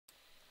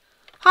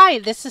Hi,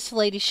 this is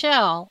Lady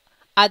Shell.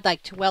 I'd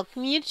like to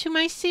welcome you to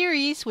my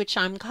series, which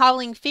I'm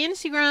calling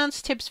Fantasy Grounds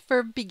Tips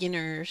for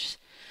Beginners.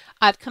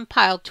 I've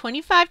compiled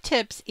 25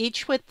 tips,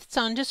 each with its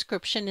own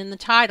description in the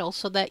title,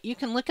 so that you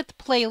can look at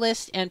the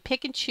playlist and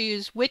pick and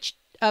choose which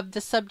of the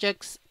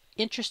subjects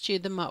interest you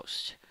the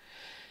most.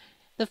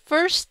 The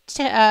first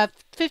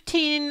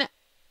 15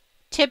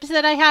 tips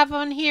that I have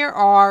on here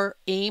are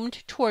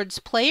aimed towards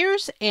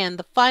players, and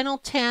the final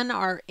 10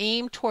 are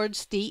aimed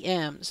towards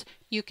DMs.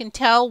 You can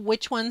tell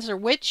which ones are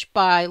which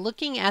by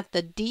looking at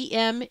the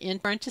DM in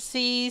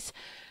parentheses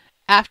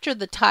after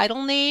the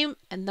title name,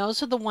 and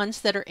those are the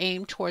ones that are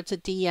aimed towards a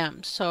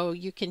DM. So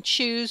you can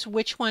choose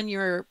which one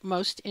you're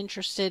most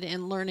interested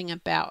in learning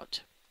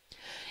about.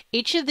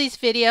 Each of these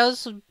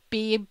videos will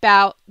be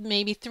about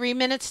maybe 3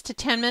 minutes to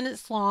 10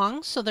 minutes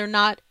long, so they're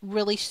not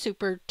really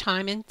super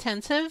time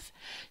intensive.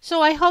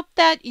 So I hope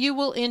that you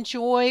will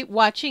enjoy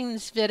watching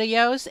these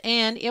videos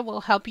and it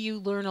will help you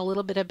learn a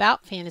little bit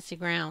about Fantasy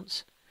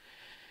Grounds.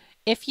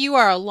 If you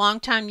are a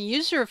longtime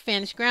user of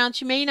Fantasy Grounds,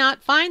 you may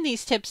not find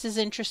these tips as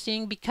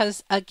interesting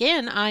because,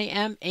 again, I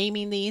am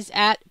aiming these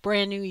at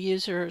brand new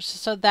users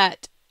so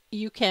that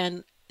you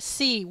can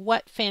see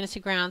what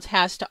Fantasy Grounds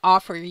has to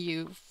offer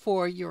you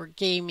for your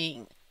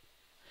gaming.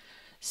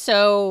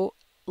 So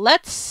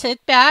let's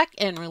sit back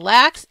and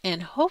relax,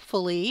 and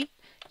hopefully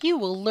you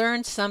will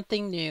learn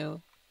something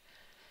new.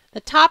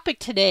 The topic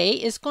today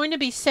is going to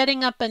be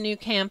setting up a new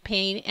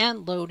campaign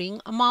and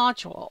loading a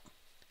module.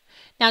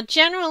 Now,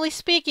 generally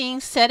speaking,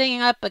 setting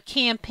up a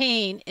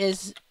campaign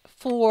is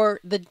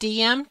for the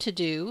DM to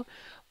do,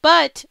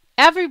 but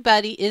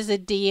everybody is a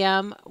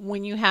DM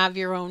when you have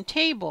your own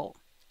table.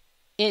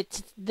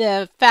 It's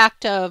the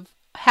fact of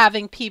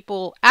having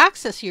people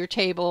access your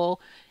table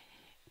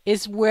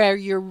is where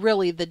you're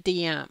really the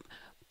DM.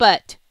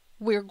 But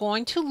we're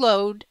going to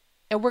load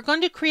and we're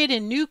going to create a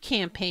new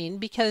campaign,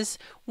 because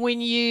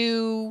when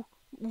you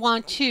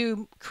want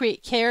to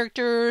create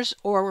characters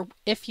or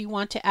if you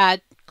want to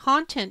add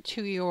content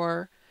to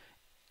your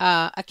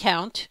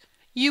account,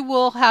 you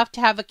will have to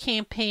have a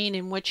campaign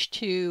in which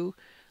to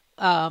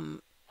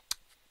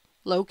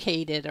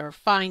locate it or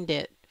find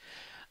it.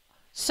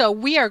 So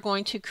we are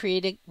going to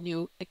create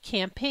a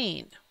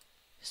campaign.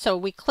 So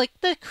we click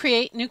the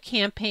Create New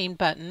Campaign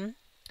button.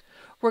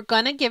 We're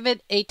going to give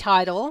it a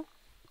title.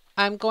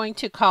 I'm going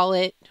to call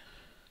it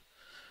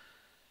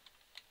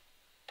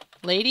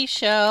Lady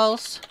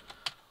Shell's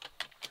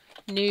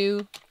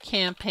New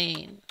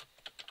Campaign,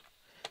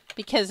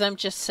 because I'm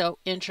just so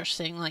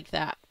interesting like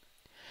that.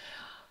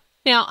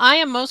 Now, I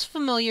am most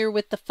familiar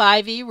with the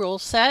 5e rule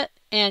set,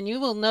 and you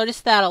will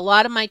notice that a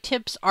lot of my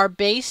tips are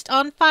based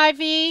on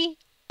 5e.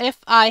 If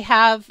I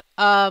have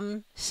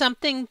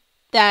something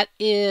that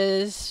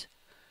is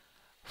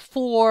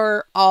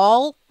for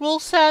all rule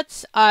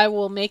sets, I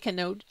will make a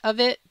note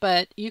of it,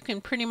 but you can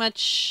pretty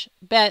much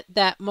bet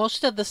that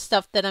most of the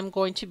stuff that I'm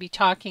going to be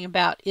talking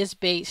about is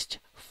based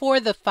for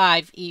the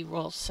 5e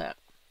rule set.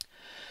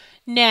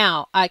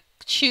 Now,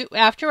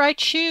 after I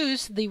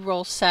choose the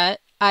rule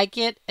set, I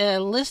get a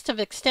list of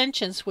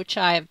extensions which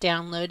I have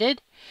downloaded,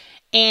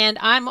 and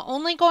I'm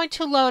only going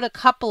to load a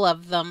couple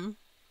of them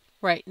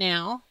right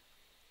now.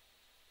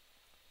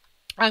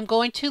 I'm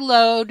going to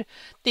load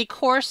the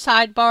core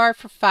sidebar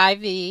for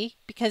 5e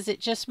because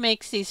it just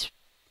makes these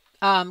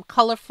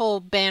colorful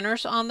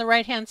banners on the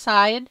right hand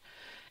side,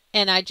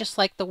 and I just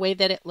like the way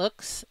that it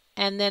looks.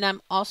 And then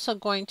I'm also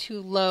going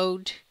to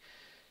load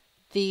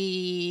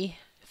the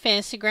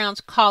Fantasy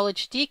Grounds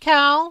College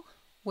decal,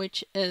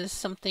 which is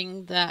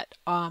something that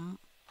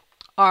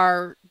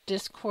our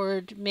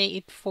Discord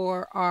made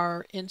for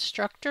our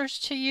instructors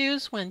to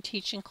use when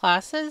teaching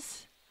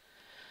classes.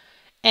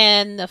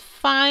 And the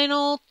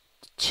final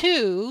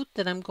two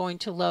that I'm going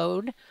to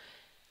load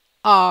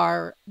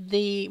are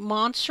the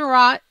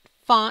Montserrat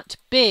Font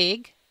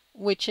Big,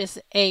 which is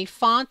a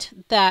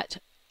font that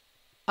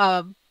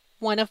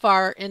one of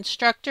our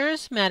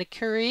instructors, Matt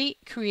Curie,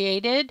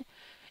 created.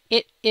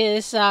 It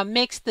is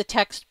makes the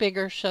text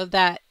bigger so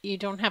that you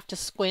don't have to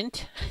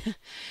squint,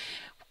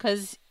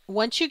 because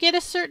once you get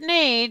a certain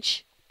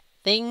age,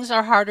 things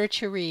are harder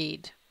to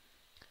read.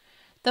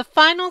 The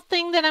final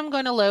thing that I'm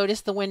going to load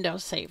is the Window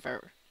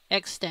Saver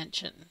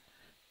extension.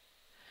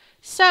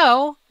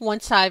 So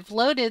once I've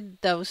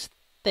loaded those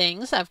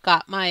things, I've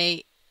got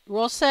my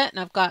rule set and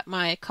I've got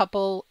my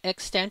couple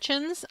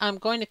extensions. I'm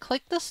going to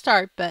click the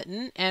Start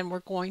button and we're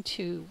going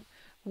to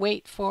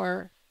wait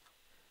for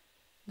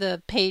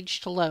the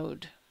page to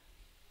load.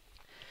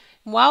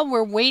 While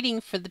we're waiting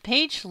for the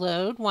page to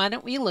load, why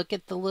don't we look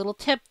at the little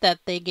tip that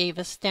they gave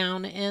us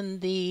down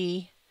in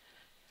the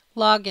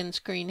login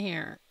screen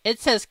here. It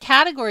says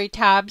category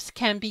tabs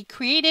can be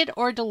created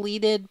or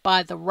deleted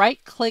by the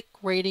right-click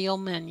radial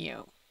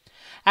menu.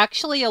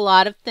 Actually, a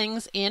lot of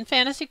things in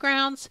Fantasy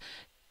Grounds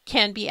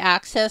can be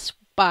accessed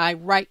by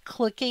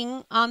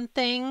right-clicking on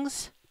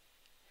things.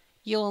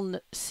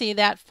 You'll see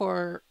that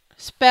for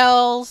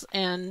spells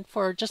and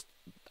for just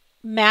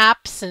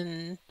maps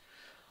and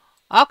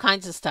all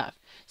kinds of stuff.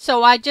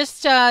 So I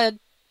just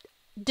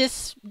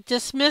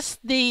dismissed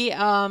the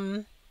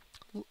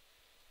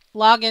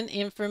login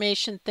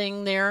information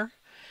thing there.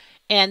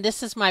 And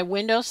this is my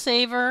Windows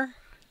saver.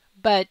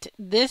 But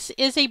this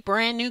is a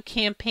brand new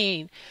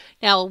campaign.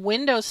 Now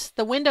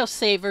the Windows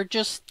saver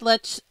just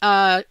lets,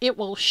 it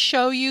will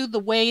show you the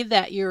way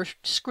that your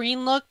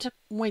screen looked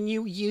when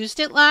you used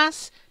it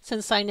last.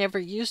 Since I never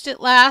used it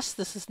last,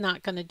 this is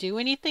not going to do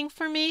anything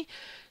for me.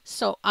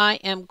 So I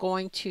am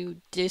going to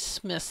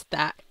dismiss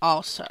that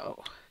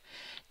also.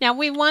 Now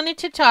we wanted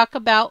to talk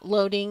about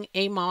loading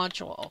a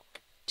module.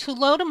 To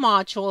load a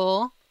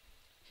module,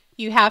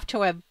 you have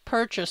to have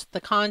purchased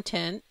the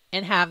content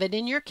and have it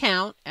in your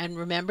account, and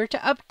remember to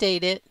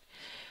update it.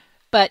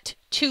 But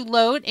to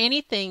load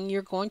anything,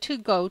 you're going to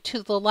go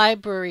to the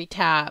library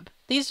tab.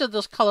 These are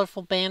those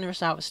colorful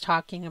banners I was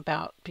talking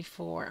about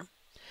before.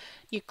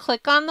 You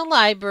click on the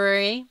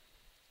library,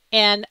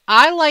 and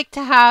I like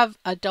to have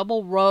a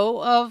double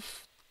row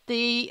of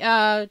the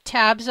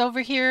tabs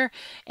over here,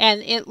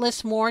 and it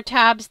lists more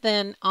tabs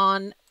than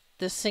on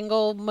the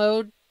single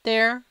mode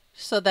there,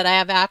 so that I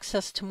have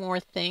access to more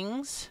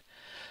things.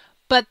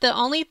 But the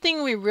only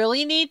thing we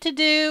really need to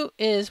do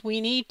is we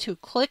need to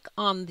click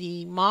on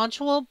the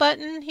module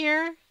button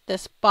here,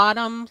 this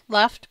bottom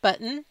left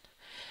button.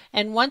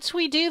 And once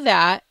we do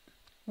that,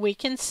 we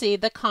can see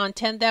the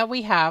content that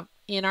we have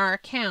in our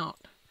account.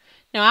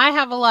 Now I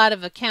have a lot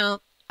of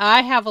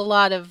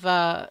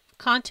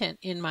content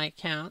in my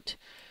account.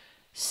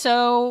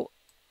 So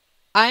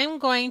I'm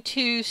going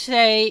to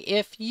say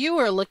if you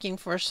are looking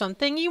for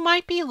something, you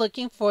might be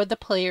looking for the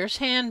Player's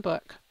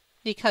Handbook,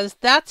 because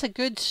that's a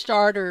good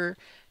starter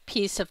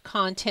piece of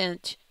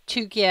content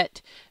to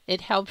get.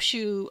 It helps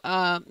you,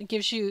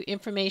 gives you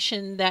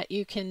information that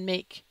you can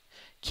make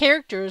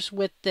characters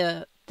with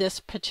this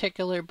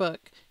particular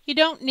book. You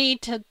don't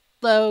need to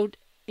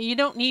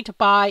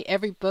buy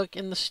every book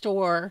in the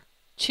store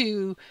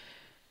to,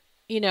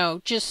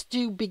 just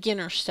do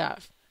beginner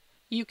stuff.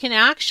 You can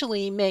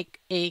actually make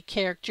a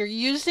character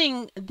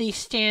using the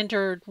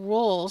standard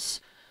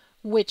rules,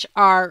 which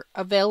are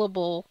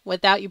available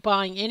without you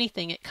buying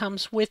anything. It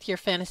comes with your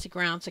Fantasy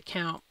Grounds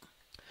account.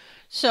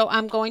 So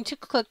I'm going to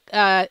click,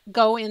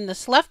 go in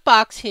this left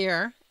box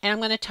here, and I'm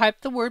going to type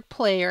the word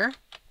player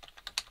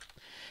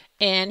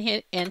and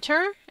hit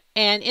enter.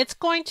 And it's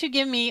going to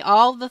give me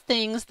all the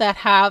things that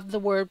have the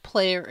word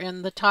player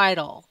in the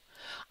title.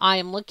 I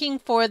am looking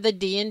for the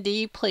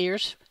D&D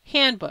Player's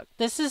Handbook.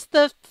 This is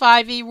the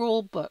 5e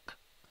rule book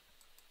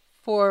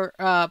for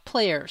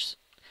players.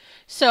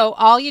 So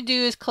all you do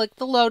is click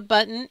the load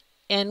button,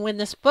 and when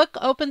this book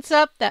opens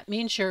up, that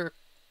means your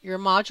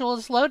module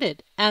is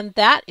loaded. And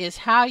that is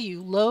how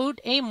you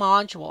load a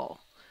module.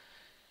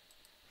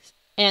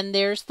 And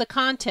there's the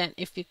content.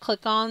 If you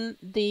click on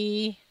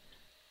the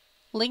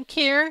link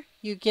here,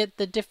 you get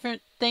the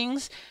different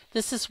things.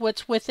 This is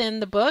what's within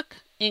the book,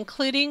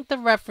 including the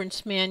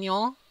reference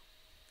manual,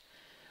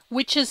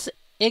 which is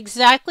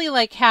exactly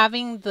like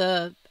having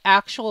the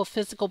actual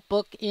physical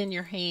book in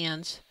your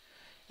hands.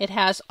 It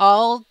has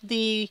all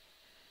the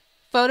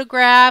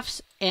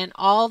photographs and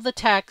all the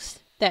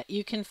text that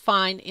you can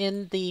find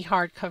in the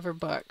hardcover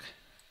book.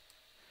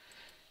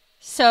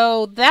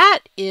 So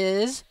that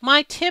is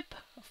my tip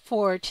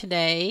for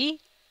today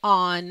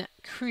on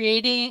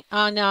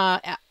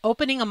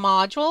opening a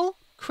module,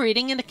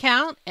 creating an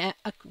account,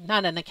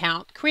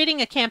 creating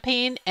a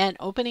campaign and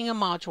opening a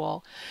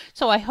module.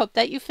 So I hope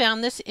that you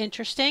found this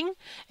interesting.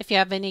 If you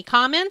have any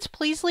comments,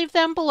 please leave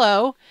them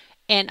below.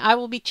 And I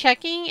will be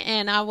checking,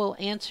 and I will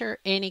answer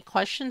any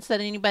questions that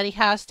anybody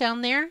has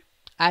down there.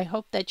 I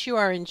hope that you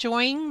are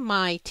enjoying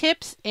my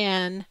tips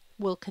and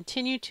will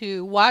continue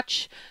to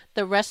watch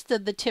the rest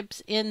of the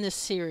tips in this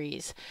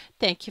series.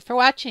 Thank you for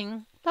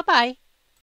watching. Bye-bye.